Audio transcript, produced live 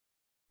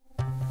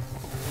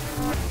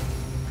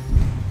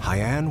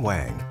Haiyan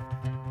Wang,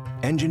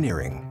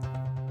 engineering.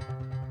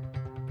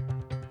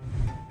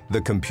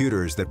 The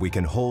computers that we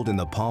can hold in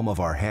the palm of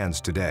our hands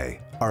today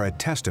are a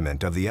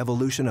testament of the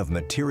evolution of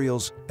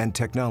materials and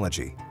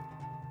technology.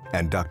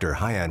 And Dr.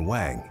 Haiyan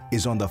Wang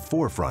is on the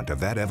forefront of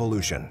that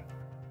evolution.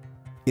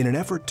 In an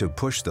effort to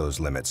push those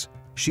limits,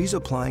 she's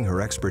applying her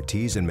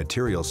expertise in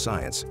material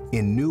science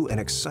in new and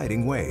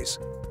exciting ways.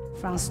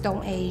 From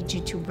Stone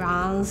Age to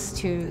Bronze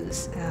to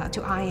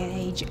Iron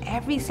Age,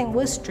 everything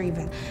was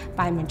driven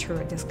by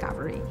material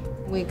discovery.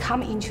 We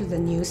come into the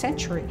new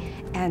century,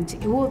 and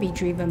it will be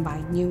driven by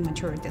new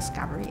material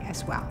discovery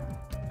as well.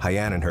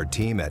 Haiyan and her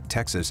team at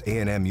Texas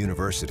A&M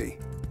University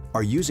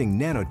are using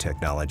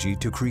nanotechnology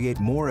to create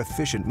more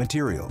efficient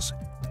materials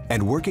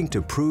and working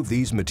to prove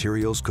these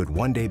materials could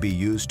one day be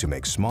used to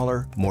make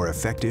smaller, more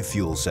effective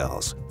fuel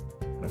cells.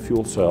 A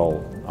fuel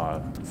cell,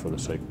 for the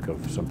sake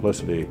of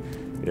simplicity,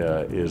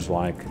 is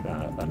like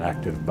an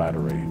active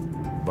battery,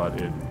 but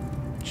it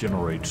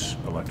generates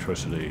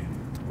electricity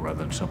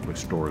rather than simply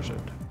stores it.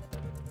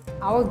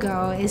 Our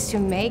goal is to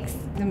make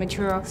the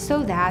material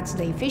so that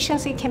the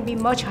efficiency can be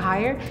much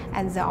higher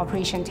and the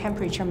operation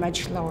temperature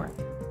much lower.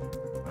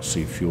 I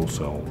see fuel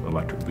cell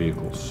electric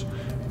vehicles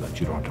that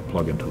you don't have to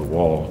plug into the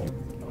wall.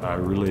 I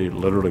really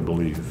literally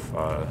believe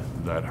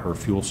that her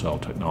fuel cell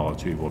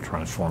technology will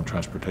transform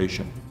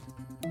transportation.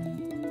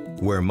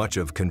 Where much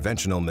of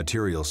conventional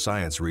material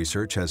science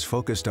research has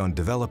focused on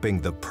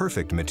developing the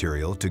perfect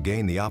material to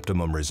gain the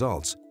optimum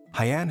results,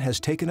 Haiyan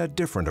has taken a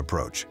different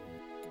approach.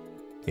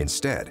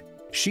 Instead,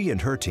 she and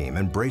her team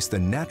embrace the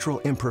natural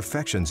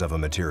imperfections of a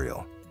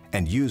material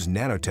and use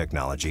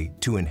nanotechnology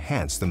to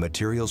enhance the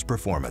material's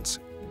performance.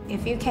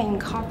 If you can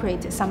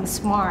incorporate some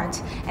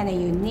smart and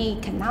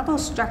unique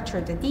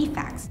nanostructured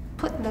defects,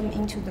 put them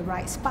into the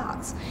right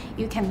spots,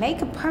 you can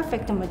make a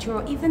perfect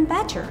material even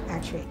better,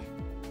 actually.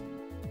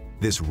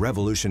 This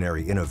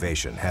revolutionary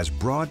innovation has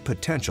broad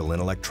potential in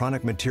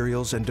electronic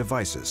materials and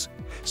devices,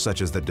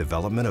 such as the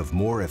development of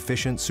more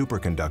efficient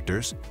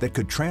superconductors that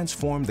could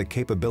transform the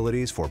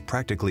capabilities for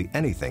practically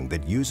anything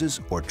that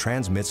uses or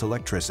transmits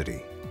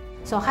electricity.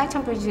 So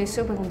high-temperature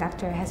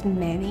superconductor has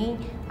many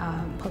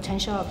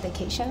potential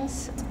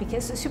applications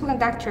because the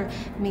superconductor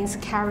means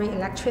carry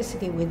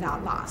electricity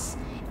without loss.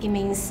 It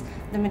means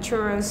the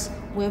materials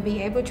will be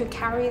able to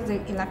carry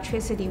the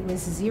electricity with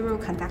zero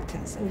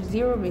conductance or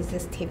zero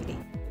resistivity.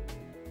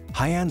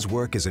 Haiyan's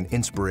work is an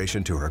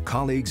inspiration to her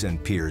colleagues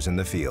and peers in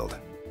the field.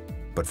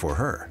 But for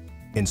her,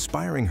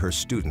 inspiring her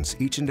students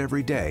each and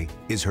every day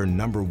is her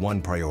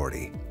 #1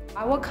 priority.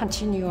 I will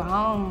continue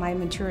on my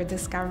material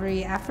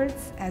discovery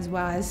efforts as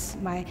well as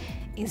my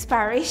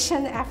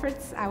inspiration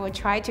efforts. I will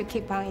try to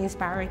keep on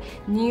inspiring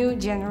new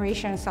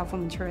generations of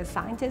material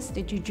scientists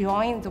to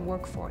join the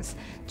workforce,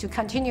 to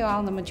continue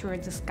on the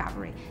material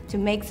discovery, to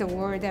make the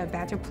world a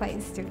better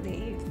place to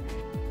live.